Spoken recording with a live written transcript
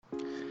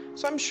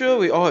So I'm sure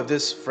we all have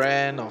this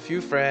friend or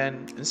few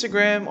friend,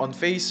 Instagram, on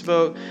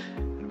Facebook,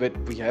 but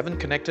we haven't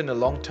connected in a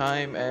long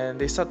time and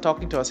they start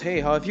talking to us, hey,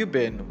 how have you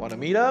been? Want to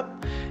meet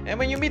up? And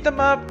when you meet them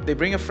up, they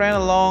bring a friend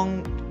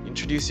along,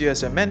 introduce you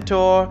as a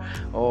mentor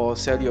or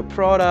sell you a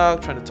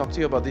product, trying to talk to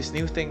you about this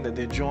new thing that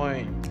they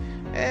joined.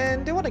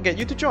 And they want to get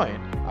you to join.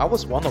 I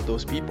was one of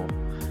those people.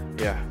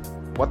 Yeah,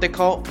 what they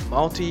call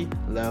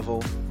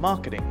multi-level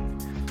marketing.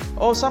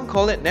 Or some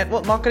call it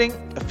network marketing,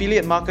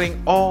 affiliate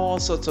marketing, all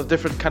sorts of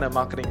different kind of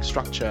marketing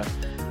structure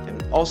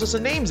and all sorts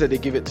of names that they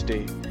give it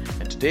today.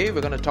 And today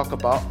we're going to talk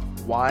about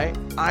why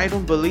I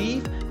don't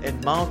believe in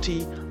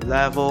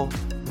multi-level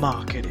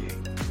marketing.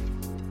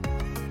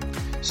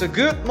 So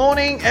good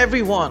morning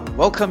everyone,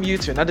 welcome you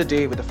to another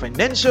day with the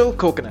Financial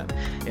Coconut.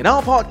 In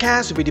our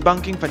podcast, we'll be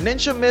debunking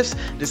financial myths,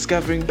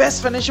 discovering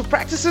best financial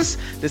practices,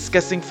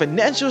 discussing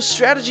financial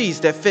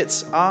strategies that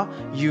fits our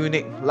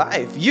unique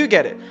life. You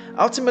get it.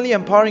 Ultimately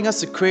empowering us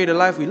to create a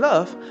life we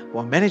love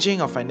while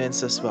managing our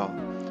finances well.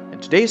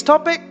 And today's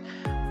topic,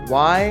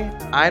 why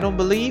I don't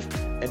believe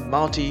in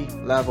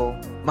multi-level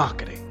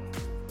marketing.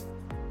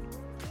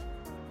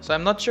 So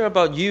I'm not sure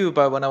about you,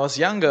 but when I was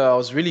younger, I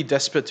was really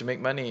desperate to make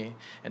money.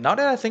 And now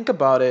that I think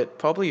about it,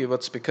 probably it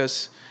was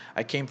because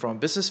I came from a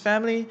business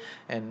family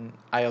and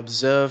I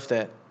observed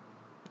that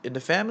in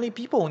the family,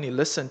 people only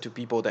listen to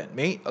people that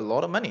made a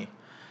lot of money.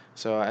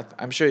 So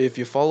I'm sure if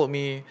you followed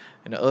me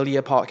in an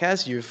earlier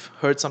podcast, you've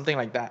heard something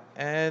like that.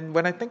 And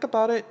when I think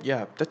about it,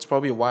 yeah, that's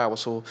probably why I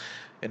was so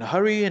in a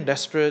hurry and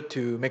desperate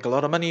to make a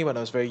lot of money when I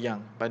was very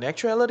young. But in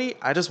actuality,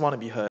 I just want to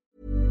be heard.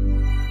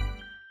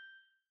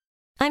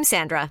 I'm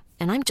Sandra,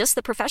 and I'm just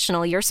the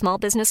professional your small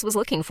business was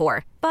looking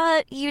for.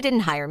 But you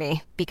didn't hire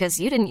me because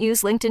you didn't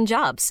use LinkedIn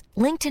Jobs.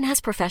 LinkedIn has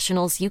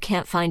professionals you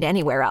can't find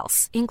anywhere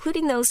else,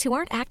 including those who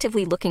aren't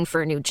actively looking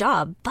for a new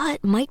job,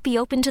 but might be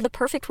open to the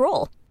perfect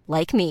role,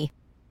 like me.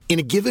 In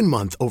a given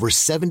month, over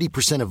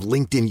 70% of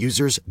LinkedIn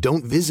users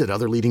don't visit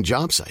other leading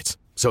job sites.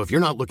 So if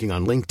you're not looking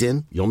on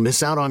LinkedIn, you'll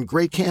miss out on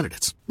great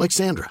candidates like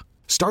Sandra.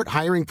 Start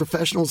hiring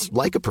professionals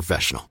like a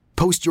professional.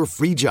 Post your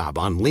free job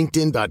on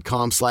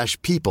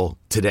linkedin.com/people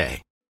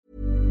today.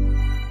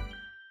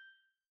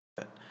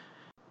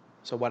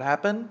 So what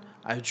happened?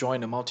 I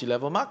joined a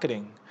multi-level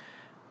marketing.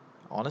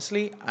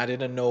 Honestly, I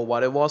didn't know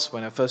what it was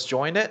when I first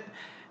joined it.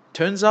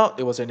 Turns out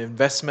it was an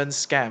investment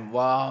scam.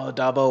 Wow,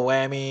 double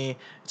whammy.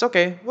 It's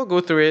okay, we'll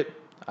go through it.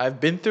 I've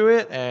been through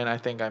it and I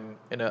think I'm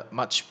in a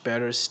much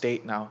better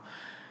state now.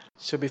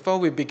 So before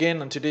we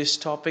begin on today's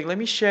topic, let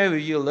me share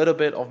with you a little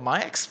bit of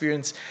my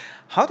experience.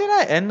 How did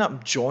I end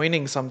up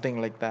joining something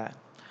like that?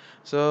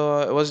 So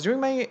it was during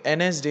my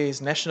NS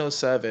days, National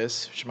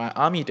Service, which my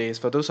army days.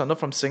 For those who are not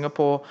from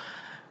Singapore,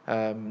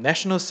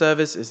 National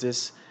Service is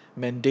this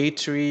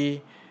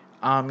mandatory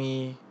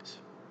army,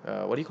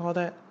 what do you call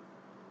that?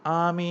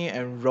 Army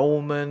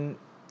enrollment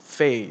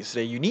phase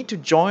that you need to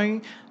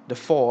join the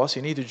force,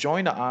 you need to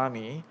join the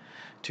army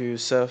to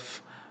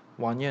serve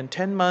 1 year and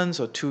 10 months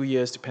or 2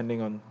 years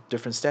depending on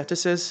different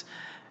statuses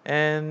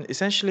and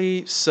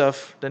essentially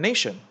serve the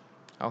nation.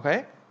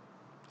 Okay?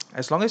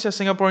 As long as you're a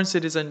Singaporean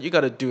citizen, you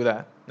gotta do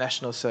that,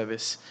 national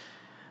service.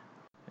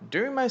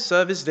 During my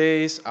service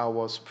days, I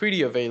was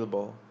pretty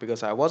available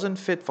because I wasn't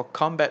fit for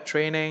combat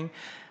training.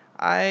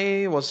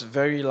 I was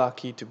very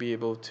lucky to be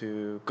able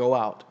to go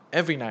out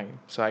every night.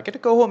 So I get to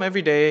go home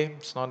every day.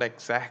 It's not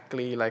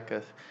exactly like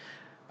a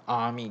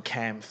army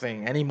camp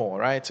thing anymore,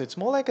 right? So it's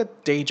more like a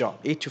day job,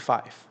 8 to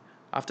 5.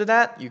 After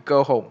that, you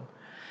go home.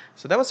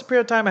 So that was a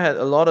period of time I had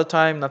a lot of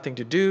time, nothing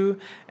to do,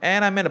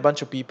 and I met a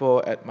bunch of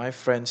people at my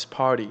friend's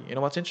party. You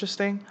know what's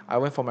interesting? I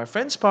went for my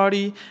friend's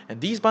party, and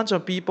these bunch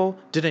of people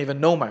didn't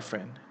even know my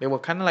friend. They were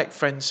kind of like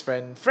friend.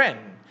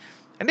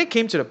 And they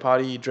came to the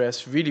party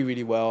dressed really,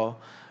 really well,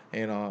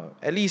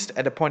 at least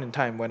at the point in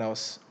time when I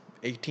was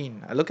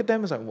 18. I look at them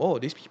and was like, whoa,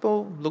 these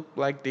people look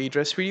like they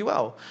dress really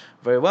well.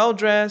 Very well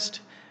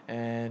dressed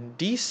and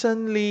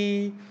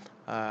decently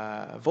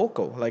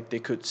vocal, like they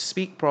could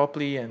speak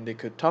properly and they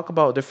could talk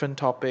about different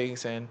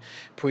topics and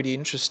pretty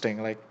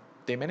interesting. Like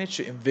they managed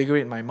to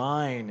invigorate my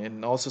mind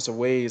in all sorts of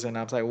ways, and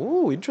I was like,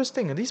 ooh,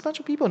 interesting. And these bunch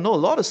of people know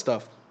a lot of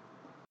stuff.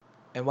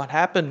 And what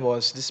happened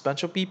was this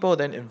bunch of people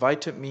then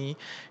invited me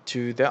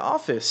to their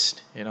office,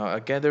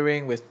 a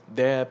gathering with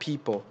their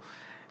people,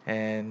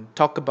 and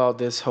talk about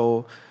this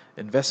whole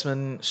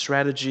investment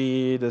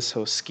strategy, this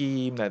whole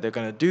scheme that they're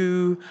gonna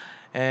do.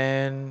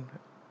 And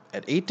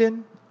at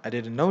 18, I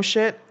didn't know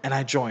shit, and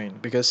I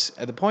joined because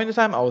at the point in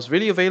time I was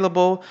really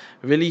available,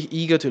 really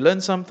eager to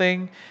learn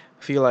something,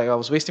 feel like I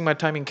was wasting my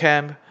time in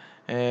camp,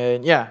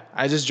 and yeah,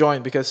 I just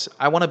joined because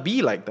I want to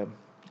be like them.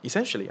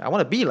 Essentially, I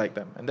want to be like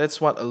them, and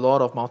that's what a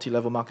lot of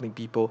multi-level marketing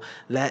people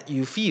let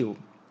you feel.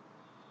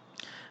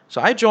 So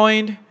I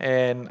joined,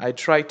 and I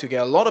tried to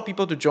get a lot of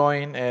people to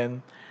join,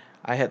 and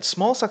I had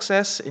small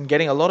success in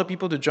getting a lot of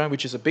people to join,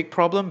 which is a big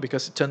problem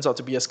because it turns out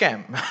to be a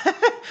scam.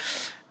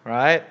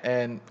 Right?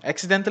 And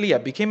accidentally, I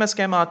became a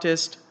scam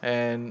artist,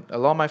 and a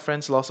lot of my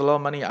friends lost a lot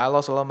of money. I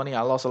lost a lot of money.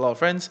 I lost a lot of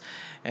friends,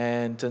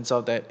 and turns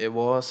out that it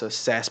was a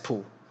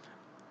cesspool.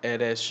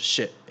 It is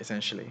shit,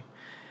 essentially.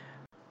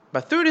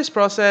 But through this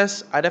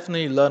process, I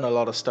definitely learned a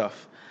lot of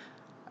stuff.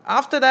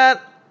 After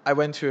that, I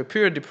went through a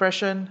period of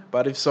depression,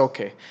 but it's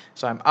okay.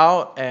 So I'm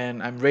out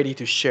and I'm ready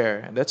to share.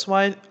 And that's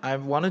why I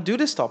want to do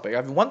this topic.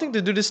 I've been wanting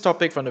to do this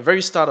topic from the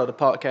very start of the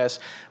podcast,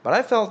 but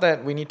I felt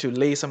that we need to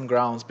lay some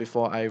grounds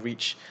before I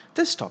reach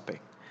this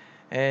topic.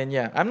 And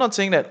yeah, I'm not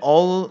saying that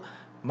all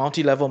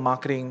multi-level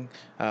marketing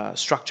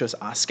structures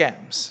are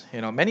scams.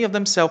 Many of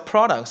them sell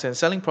products, and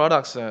selling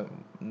products,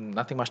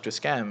 nothing much to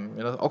scam.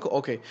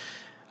 Okay,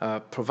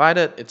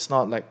 provided it's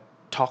not like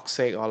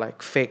toxic or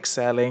like fake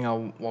selling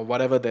or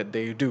whatever that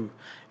they do.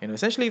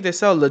 Essentially, if they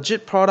sell a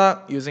legit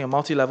product using a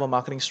multi-level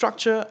marketing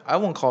structure, I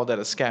won't call that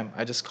a scam.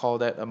 I just call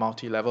that a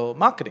multi-level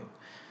marketing.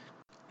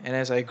 And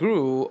as I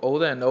grew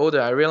older and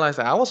older, I realized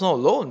that I was not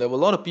alone. There were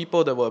a lot of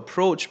people that were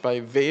approached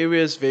by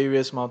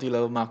various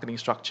multi-level marketing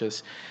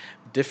structures.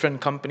 Different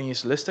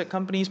companies, listed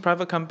companies,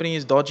 private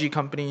companies, dodgy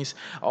companies,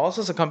 all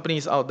sorts of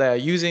companies out there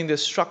using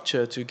this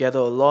structure to gather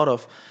a lot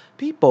of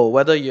people,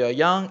 whether you're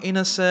young,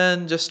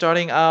 innocent, just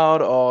starting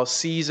out, or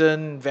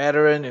seasoned,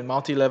 veteran in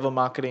multi-level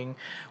marketing,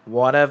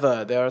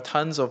 whatever. There are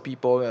tons of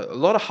people, a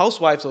lot of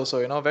housewives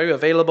also, very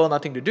available,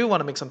 nothing to do,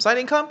 want to make some side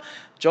income,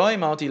 join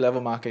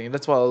multi-level marketing.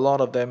 That's what a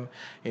lot of them,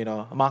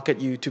 market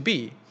you to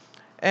be.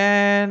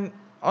 And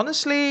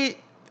honestly,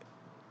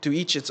 to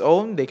each its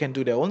own, they can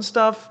do their own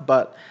stuff,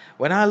 but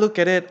when I look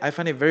at it, I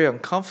find it very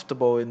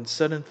uncomfortable in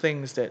certain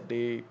things that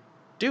they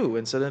do,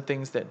 and certain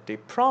things that they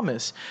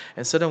promise,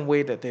 and certain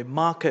way that they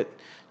market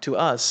to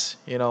us,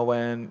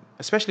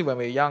 especially when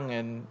we're young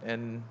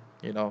and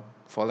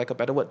for lack of a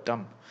better word,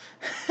 dumb.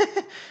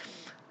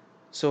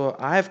 So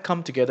I have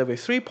come together with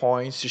 3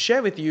 points to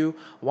share with you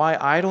why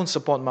I don't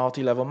support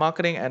multi-level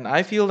marketing, and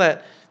I feel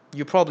that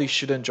you probably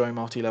shouldn't join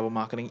multi-level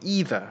marketing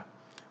either.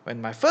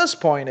 When my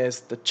first point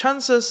is the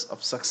chances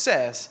of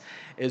success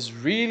is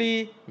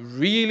really,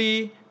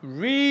 really,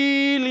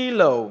 really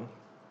low.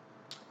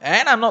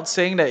 And I'm not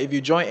saying that if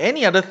you join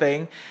any other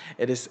thing,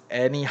 it is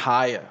any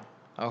higher.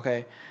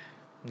 Okay?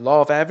 Law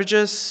of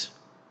averages,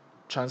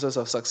 chances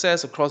of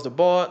success across the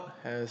board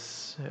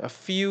has a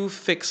few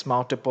fixed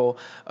multiple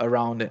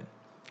around it.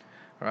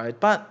 Right?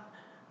 But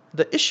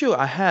the issue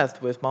I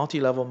have with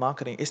multi-level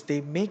marketing is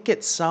they make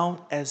it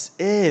sound as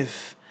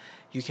if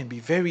you can be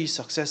very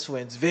successful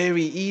and it's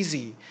very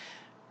easy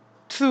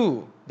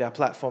through their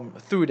platform,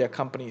 through their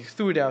company,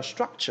 through their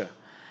structure.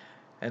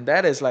 And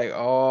that is like,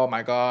 oh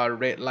my God,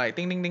 red light,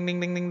 ding, ding, ding, ding,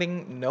 ding, ding,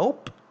 ding.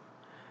 Nope.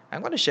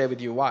 I'm going to share with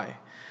you why.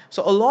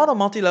 So a lot of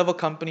multi-level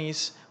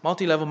companies,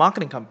 multi-level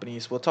marketing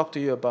companies will talk to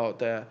you about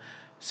the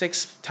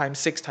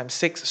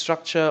 6x6x6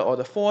 structure, or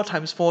the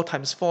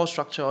 4x4x4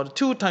 structure, or the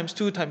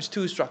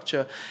 2x2x2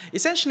 structure.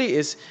 Essentially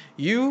is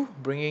you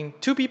bringing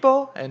 2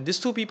 people, and these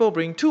 2 people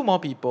bring 2 more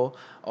people,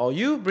 or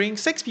you bring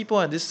 6 people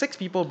and these 6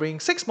 people bring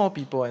 6 more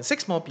people and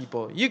 6 more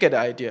people. You get the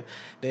idea.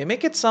 They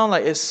make it sound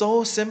like it's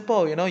so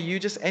simple. You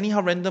just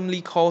anyhow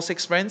randomly call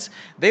 6 friends,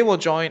 they will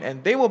join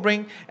and they will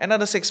bring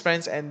another 6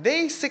 friends, and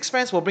they 6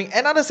 friends will bring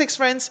another 6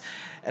 friends,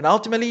 and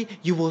ultimately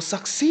you will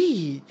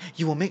succeed.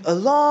 You will make a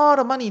lot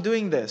of money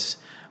doing this.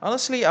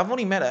 Honestly, I've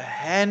only met a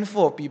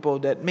handful of people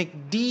that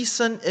make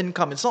decent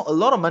income. It's not a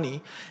lot of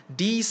money,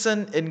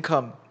 decent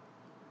income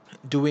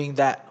doing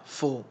that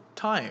full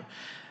time.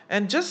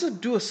 And just to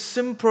do a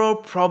simple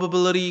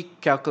probability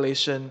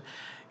calculation,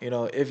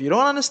 if you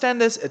don't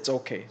understand this, it's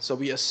okay. So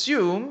we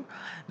assume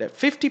that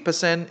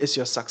 50% is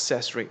your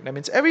success rate. That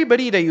means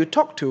everybody that you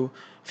talk to,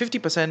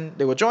 50%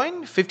 they will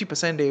join,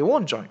 50% they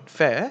won't join.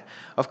 Fair.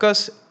 Of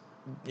course,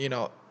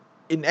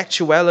 in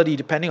actuality,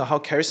 depending on how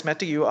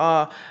charismatic you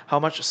are, how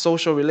much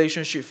social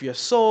relationship you have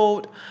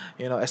sold,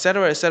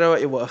 etc.,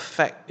 it will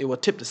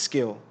tip the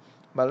scale.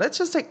 But let's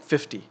just take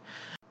 50.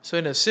 So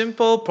in a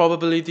simple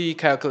probability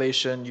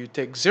calculation, you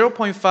take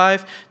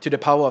 0.5 to the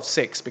power of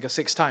 6, because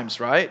 6 times,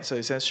 right? So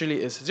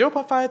essentially it's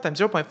 0.5 times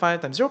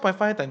 0.5 times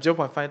 0.5 times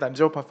 0.5 times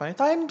 0.5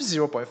 times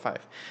 0.5.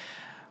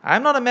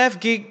 I'm not a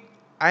math geek.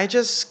 I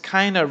just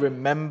kind of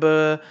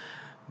remember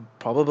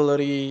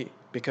probability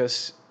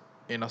because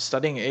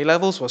studying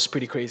A-levels was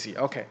pretty crazy.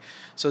 Okay,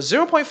 so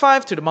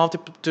 0.5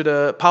 to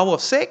the power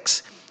of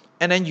 6,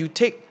 and then you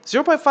take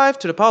 0.5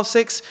 to the power of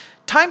 6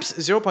 times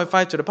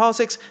 0.5 to the power of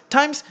 6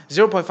 times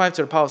 0.5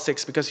 to the power of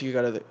 6, because you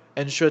got to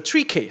ensure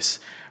 3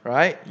 case,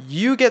 right?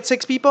 You get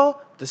 6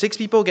 people, the 6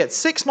 people get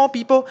 6 more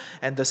people,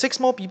 and the 6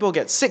 more people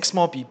get 6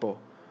 more people.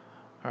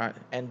 All right,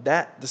 and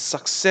the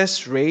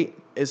success rate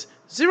is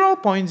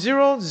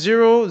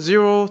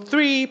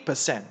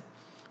 0.0003%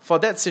 for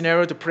that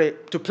scenario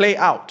to play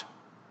out.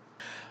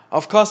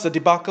 Of course, the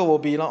debacle will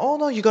be like, oh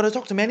no, you got to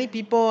talk to many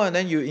people, and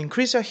then you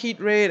increase your hit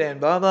rate and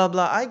blah, blah,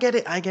 blah. I get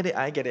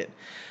it.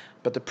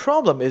 But the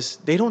problem is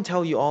they don't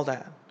tell you all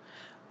that.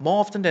 More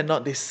often than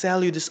not, they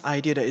sell you this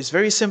idea that it's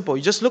very simple.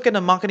 You just look at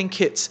the marketing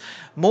kits.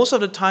 Most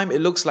of the time,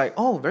 it looks like,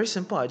 oh, very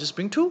simple. I just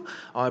bring 2,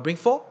 or I bring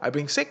 4, I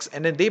bring 6,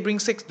 and then they bring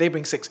 6, they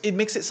bring 6. It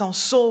makes it sound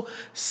so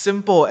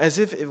simple, as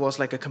if it was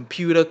like a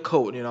computer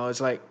code. It's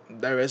like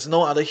there is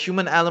no other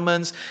human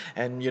elements,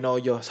 and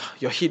your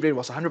hit rate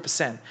was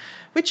 100%,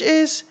 which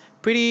is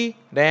pretty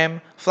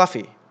damn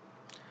fluffy.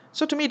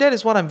 So to me, that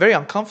is what I'm very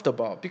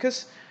uncomfortable about,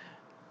 because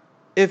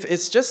if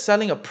it's just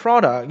selling a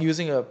product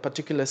using a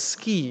particular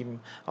scheme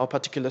or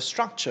particular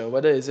structure,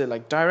 whether is it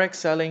like direct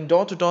selling,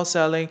 door-to-door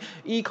selling,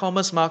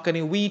 e-commerce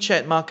marketing,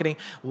 WeChat marketing,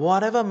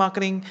 whatever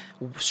marketing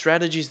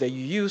strategies that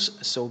you use,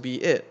 so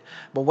be it.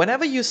 But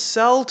whenever you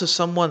sell to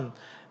someone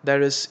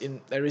that is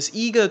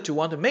eager to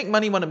want to make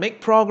money, want to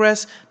make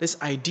progress, this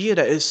idea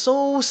that is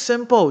so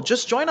simple,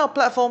 just join our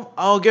platform,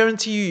 I'll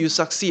guarantee you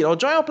succeed. Or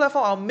join our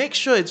platform, I'll make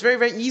sure it's very,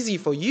 very easy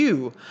for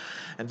you.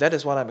 And that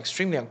is what I'm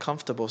extremely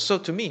uncomfortable. So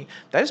to me,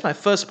 that is my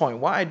first point,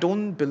 why I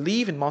don't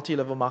believe in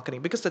multi-level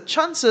marketing, because the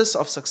chances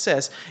of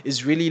success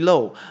is really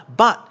low.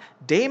 But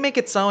they make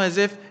it sound as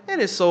if it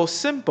is so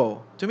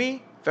simple. To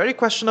me, very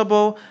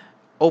questionable,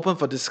 open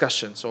for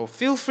discussion. So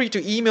feel free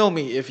to email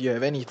me if you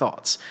have any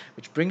thoughts.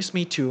 Which brings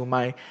me to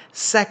my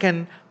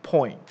second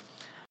point.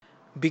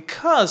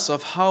 Because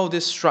of how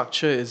this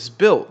structure is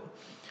built,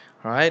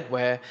 right,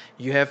 where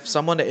you have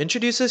someone that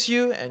introduces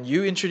you and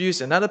you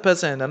introduce another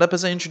person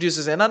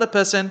introduces another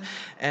person,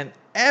 and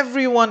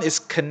everyone is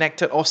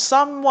connected, or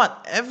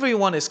somewhat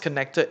everyone is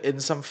connected in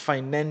some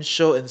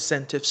financial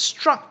incentive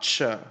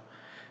structure.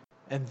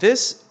 And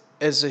this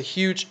is a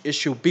huge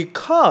issue,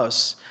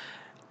 because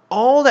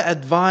all the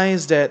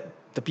advice that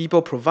the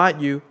people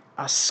provide you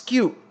are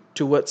skewed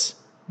towards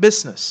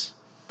business.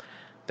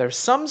 There's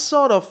some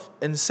sort of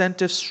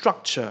incentive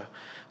structure.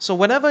 So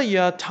whenever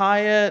you're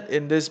tired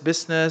in this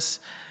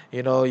business,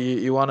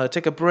 you want to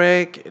take a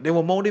break, they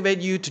will motivate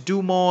you to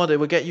do more. They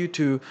will get you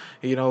to,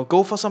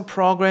 go for some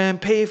program,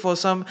 pay for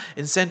some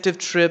incentive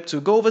trip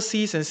to go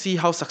overseas and see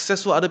how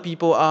successful other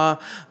people are,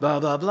 blah,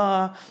 blah,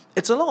 blah.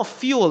 It's a lot of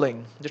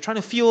fueling. They're trying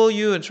to fuel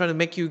you and trying to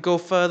make you go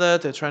further.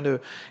 They're trying to,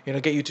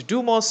 get you to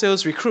do more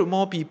sales, recruit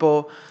more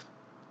people.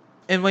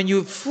 And when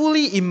you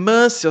fully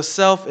immerse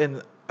yourself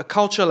in a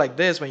culture like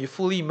this, when you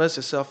fully immerse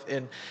yourself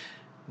in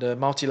the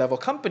multi-level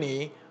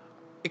company,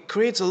 it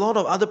creates a lot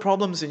of other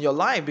problems in your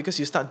life, because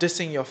you start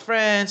dissing your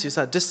friends, you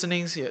start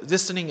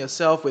distancing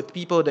yourself with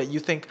people that you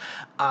think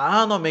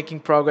are not making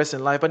progress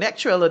in life, but in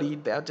actuality,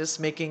 they're just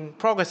making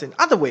progress in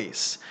other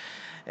ways.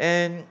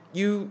 And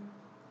you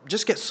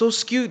just get so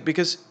skewed,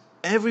 because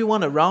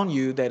everyone around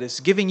you that is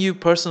giving you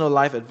personal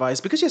life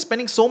advice, because you're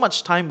spending so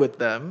much time with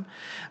them,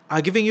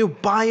 are giving you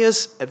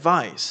biased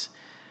advice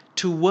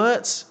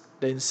towards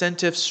the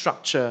incentive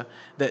structure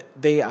that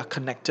they are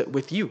connected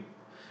with you.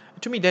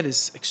 To me, that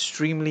is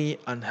extremely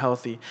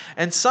unhealthy.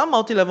 And some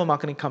multi-level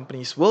marketing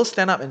companies will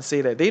stand up and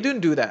say that they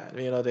don't do that.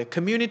 Their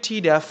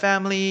community, their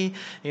family,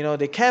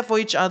 they care for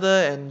each other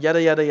and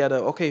yada, yada, yada.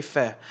 Okay,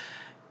 fair.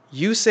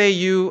 You say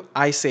you,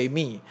 I say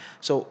me.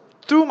 So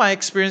through my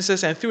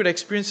experiences and through the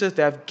experiences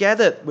that I've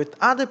gathered with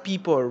other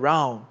people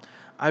around,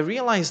 I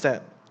realized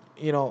that,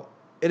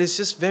 it is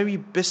just very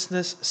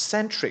business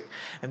centric,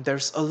 and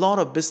there's a lot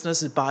of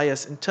business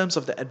bias in terms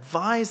of the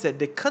advice that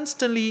they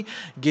constantly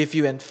give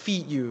you and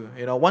feed you,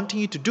 wanting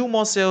you to do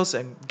more sales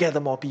and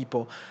gather more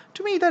people.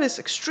 To me, that is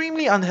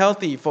extremely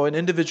unhealthy for an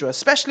individual,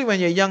 especially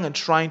when you're young and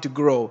trying to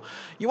grow.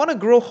 You want to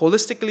grow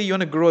holistically, you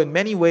want to grow in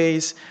many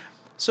ways.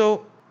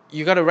 So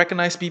you got to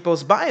recognize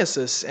people's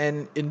biases,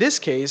 and in this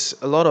case,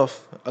 a lot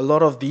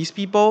of these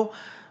people,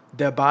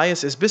 their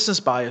bias is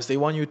business bias. They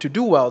want you to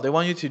do well. They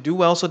want you to do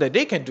well so that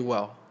they can do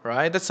well,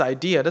 right? That's the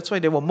idea. That's why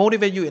they will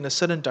motivate you in a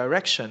certain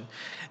direction.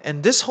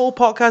 And this whole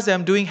podcast that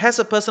I'm doing has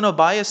a personal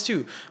bias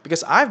too,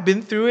 because I've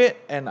been through it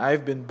and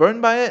I've been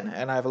burned by it,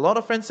 and I have a lot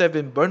of friends that have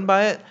been burned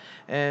by it.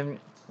 And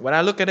when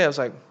I look at it, I was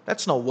like,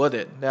 that's not worth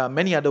it. There are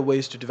many other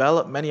ways to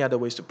develop, many other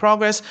ways to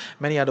progress,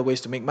 many other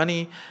ways to make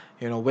money,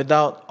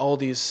 without all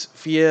these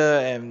fear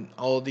and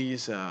all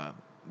these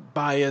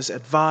bias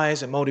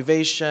advice and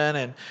motivation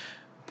and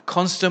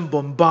constant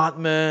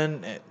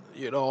bombardment,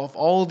 of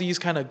all these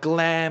kind of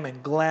glam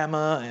and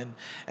glamour and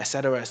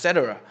etc.,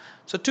 etc.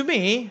 So to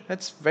me,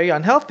 that's very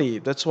unhealthy.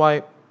 That's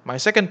why my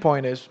second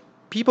point is,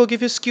 people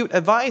give you skewed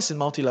advice in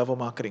multi-level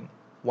marketing.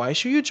 Why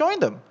should you join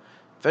them?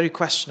 Very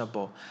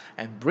questionable.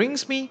 And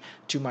brings me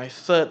to my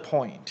third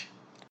point.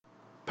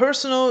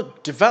 Personal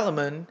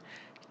development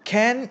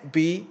can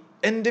be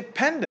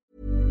independent.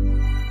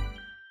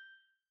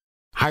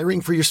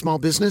 Hiring for your small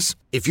business?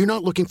 If you're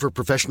not looking for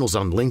professionals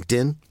on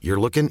LinkedIn, you're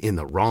looking in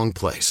the wrong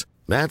place.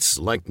 That's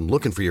like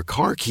looking for your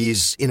car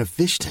keys in a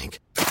fish tank.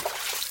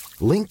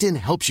 LinkedIn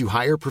helps you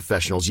hire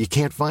professionals you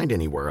can't find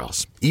anywhere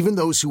else, even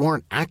those who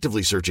aren't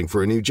actively searching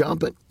for a new job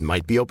but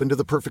might be open to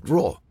the perfect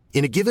role.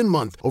 In a given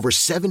month, over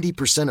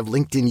 70% of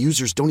LinkedIn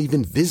users don't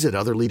even visit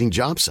other leading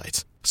job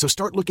sites. So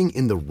start looking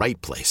in the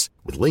right place.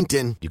 With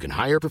LinkedIn, you can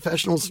hire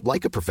professionals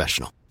like a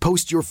professional.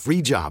 Post your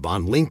free job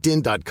on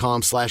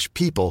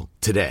linkedin.com/people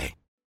today.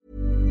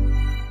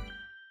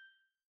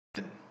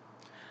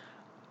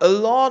 A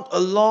lot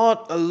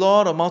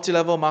of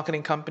multi-level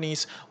marketing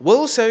companies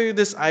will sell you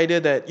this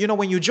idea that,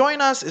 when you join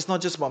us, it's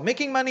not just about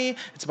making money,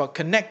 it's about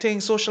connecting,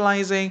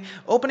 socializing,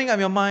 opening up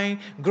your mind,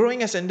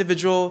 growing as an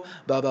individual,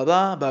 blah, blah,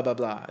 blah, blah, blah,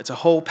 blah. It's a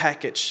whole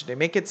package. They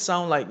make it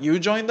sound like you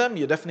join them,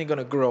 you're definitely going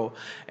to grow.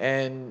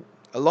 And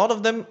a lot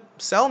of them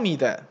sell me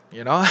that,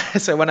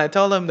 So when I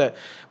tell them that,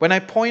 when I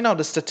point out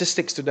the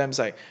statistics to them, it's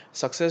like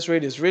success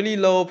rate is really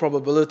low,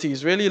 probability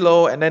is really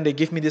low, and then they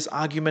give me this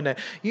argument that,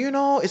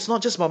 it's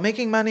not just about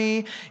making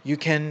money, you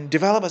can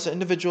develop as an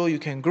individual, you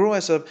can grow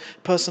as a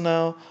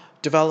personal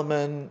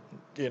development,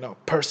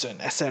 person,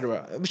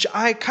 etc. Which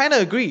I kind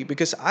of agree,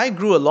 because I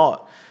grew a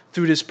lot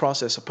through this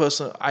process.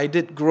 I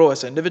did grow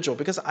as an individual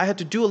because I had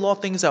to do a lot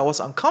of things that I was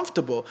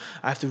uncomfortable.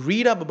 I have to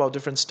read up about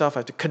different stuff.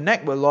 I have to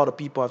connect with a lot of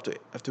people. I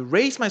have to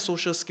raise my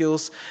social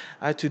skills.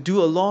 I had to do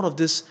a lot of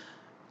this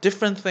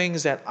different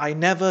things that I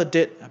never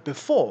did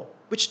before,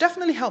 which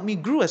definitely helped me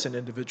grow as an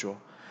individual.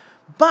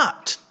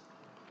 But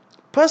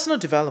personal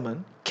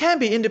development can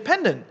be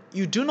independent.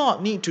 You do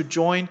not need to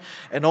join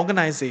an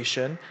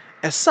organization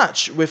as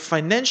such with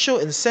financial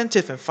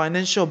incentive and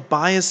financial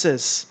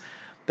biases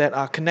that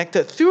are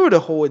connected through the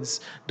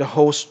host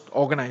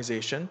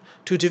organization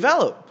to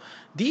develop.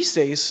 These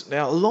days, there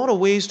are a lot of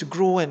ways to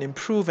grow and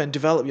improve and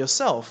develop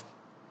yourself.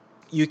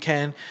 You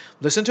can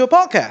listen to a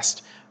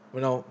podcast,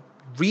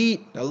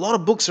 read a lot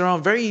of books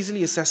around, very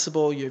easily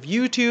accessible. You have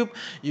YouTube,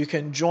 you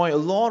can join a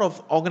lot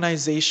of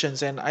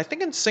organizations, and I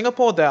think in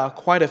Singapore there are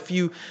quite a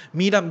few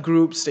meetup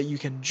groups that you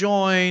can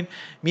join.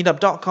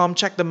 Meetup.com,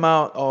 check them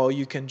out, or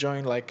you can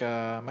join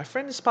my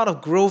friend is part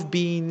of Grove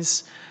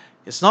Beans.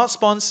 It's not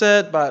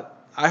sponsored, but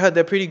I heard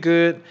they're pretty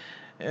good.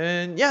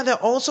 And yeah, there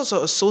are all sorts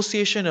of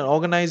associations and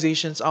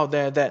organizations out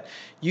there that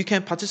you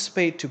can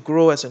participate to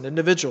grow as an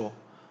individual.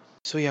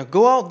 So yeah,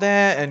 go out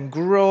there and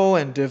grow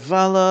and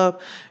develop,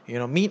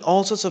 meet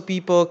all sorts of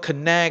people,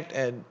 connect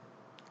and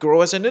grow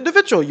as an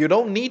individual. You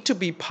don't need to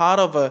be part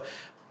of a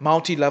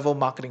multi-level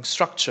marketing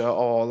structure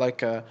or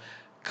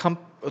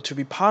to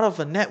be part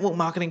of a network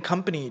marketing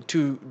company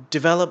to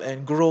develop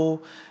and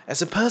grow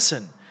as a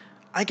person.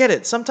 I get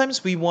it.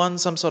 Sometimes we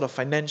want some sort of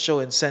financial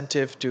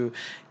incentive to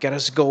get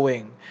us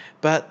going.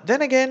 But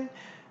then again,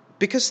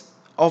 because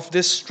of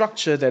this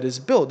structure that is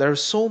built, there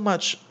is so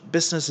much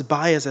business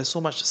bias, there's so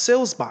much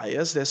sales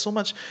bias, there's so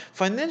much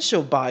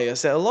financial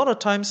bias that a lot of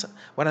times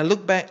when I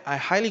look back, I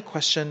highly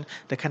question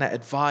the kind of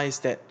advice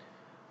that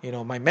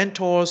my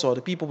mentors or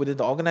the people within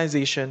the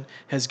organization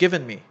has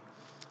given me.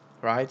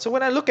 Right? So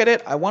when I look at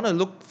it, I want to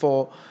look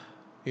for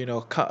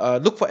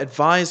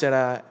advice that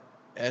are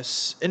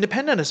as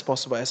independent as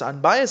possible, as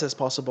unbiased as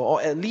possible,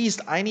 or at least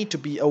I need to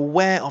be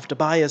aware of the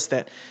bias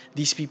that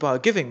these people are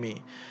giving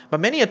me. But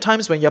many a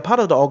times when you're part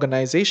of the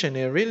organization,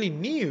 you're really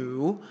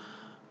new,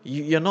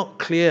 you're not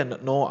clear,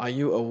 nor are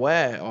you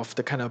aware of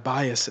the kind of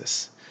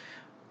biases,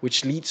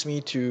 which leads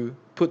me to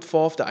put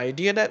forth the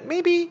idea that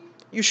maybe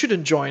you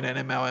shouldn't join an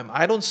MLM.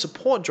 I don't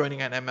support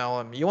joining an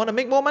MLM. You want to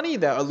make more money?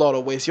 There are a lot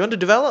of ways. You want to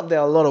develop? There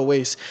are a lot of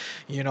ways.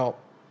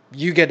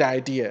 You get the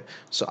idea.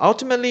 So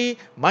ultimately,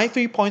 my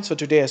 3 points for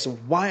today as to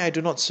why I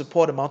do not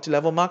support a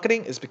multi-level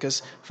marketing is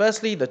because,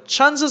 firstly, the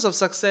chances of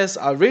success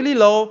are really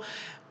low,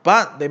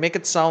 but they make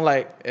it sound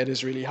like it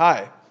is really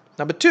high.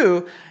 Number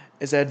 2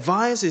 is that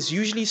advice is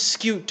usually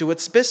skewed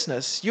towards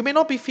business. You may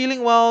not be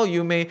feeling well,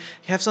 you may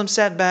have some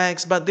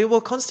setbacks, but they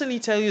will constantly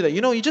tell you that,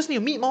 you just need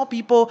to meet more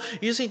people,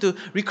 you just need to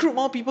recruit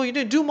more people, you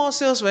need to do more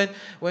sales. When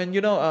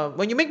you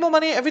make more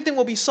money, everything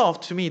will be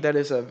solved. To me, that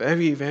is a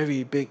very,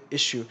 very big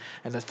issue.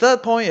 And the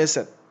third point is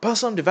that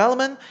personal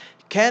development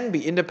can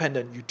be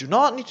independent. You do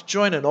not need to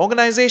join an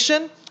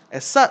organization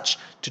as such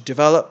to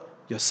develop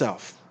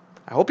yourself.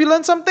 I hope you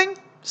learned something.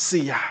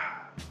 See ya.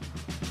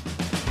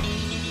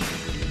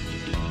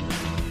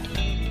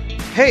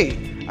 Hey,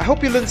 I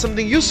hope you learned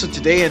something useful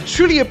today and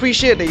truly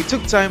appreciate that you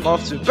took time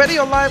off to better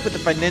your life with the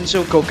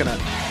financial coconut.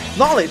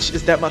 Knowledge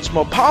is that much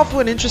more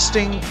powerful and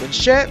interesting when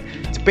shared,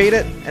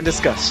 debated, and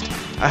discussed.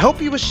 I hope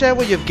you will share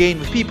what you have gained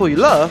with people you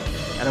love,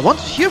 and I want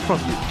to hear from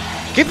you.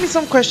 Give me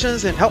some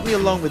questions and help me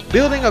along with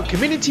building a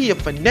community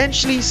of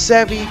financially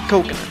savvy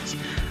coconuts.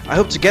 I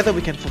hope together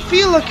we can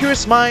fulfill our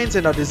curious minds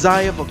and our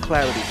desire for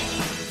clarity.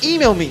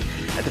 Email me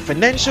at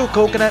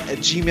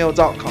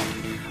thefinancialcoconut@gmail.com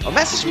or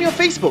message me on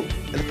Facebook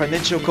at The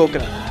Financial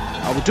Coconut.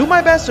 I will do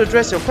my best to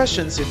address your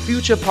questions in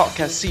future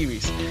podcast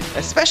series,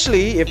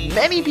 especially if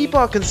many people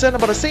are concerned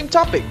about the same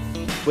topic.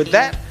 With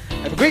that,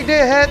 have a great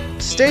day ahead,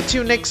 stay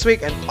tuned next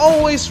week, and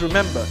always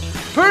remember,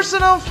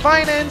 personal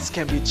finance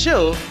can be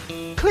chill,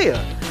 clear,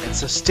 and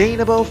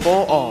sustainable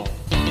for all.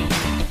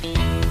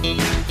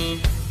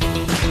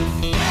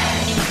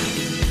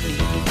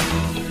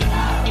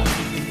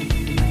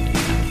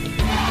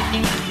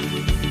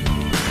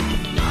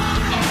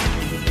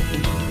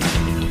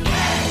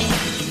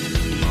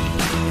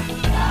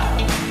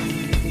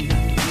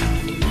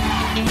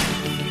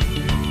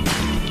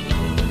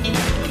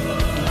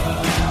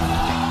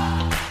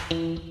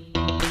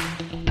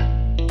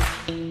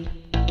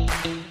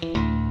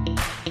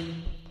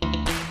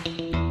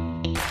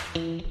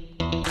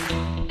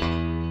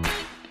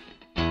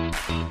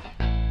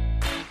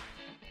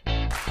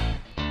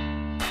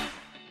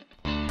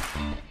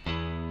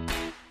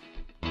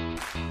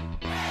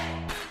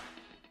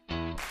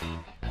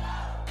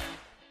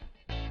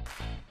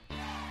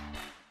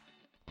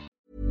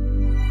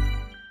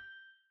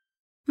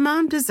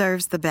 Mom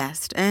deserves the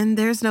best, and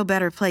there's no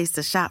better place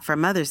to shop for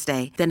Mother's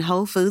Day than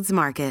Whole Foods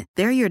Market.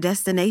 They're your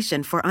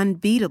destination for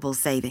unbeatable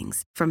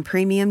savings, from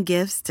premium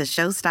gifts to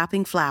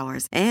show-stopping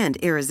flowers and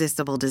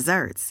irresistible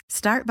desserts.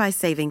 Start by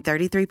saving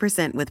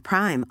 33% with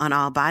Prime on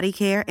all body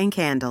care and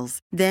candles.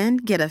 Then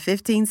get a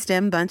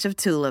 15-stem bunch of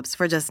tulips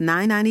for just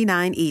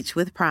 $9.99 each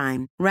with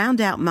Prime.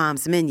 Round out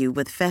Mom's menu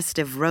with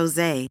festive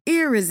rosé,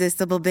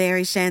 irresistible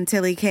berry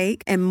chantilly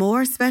cake, and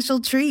more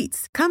special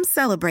treats. Come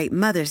celebrate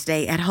Mother's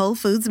Day at Whole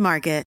Foods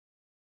Market.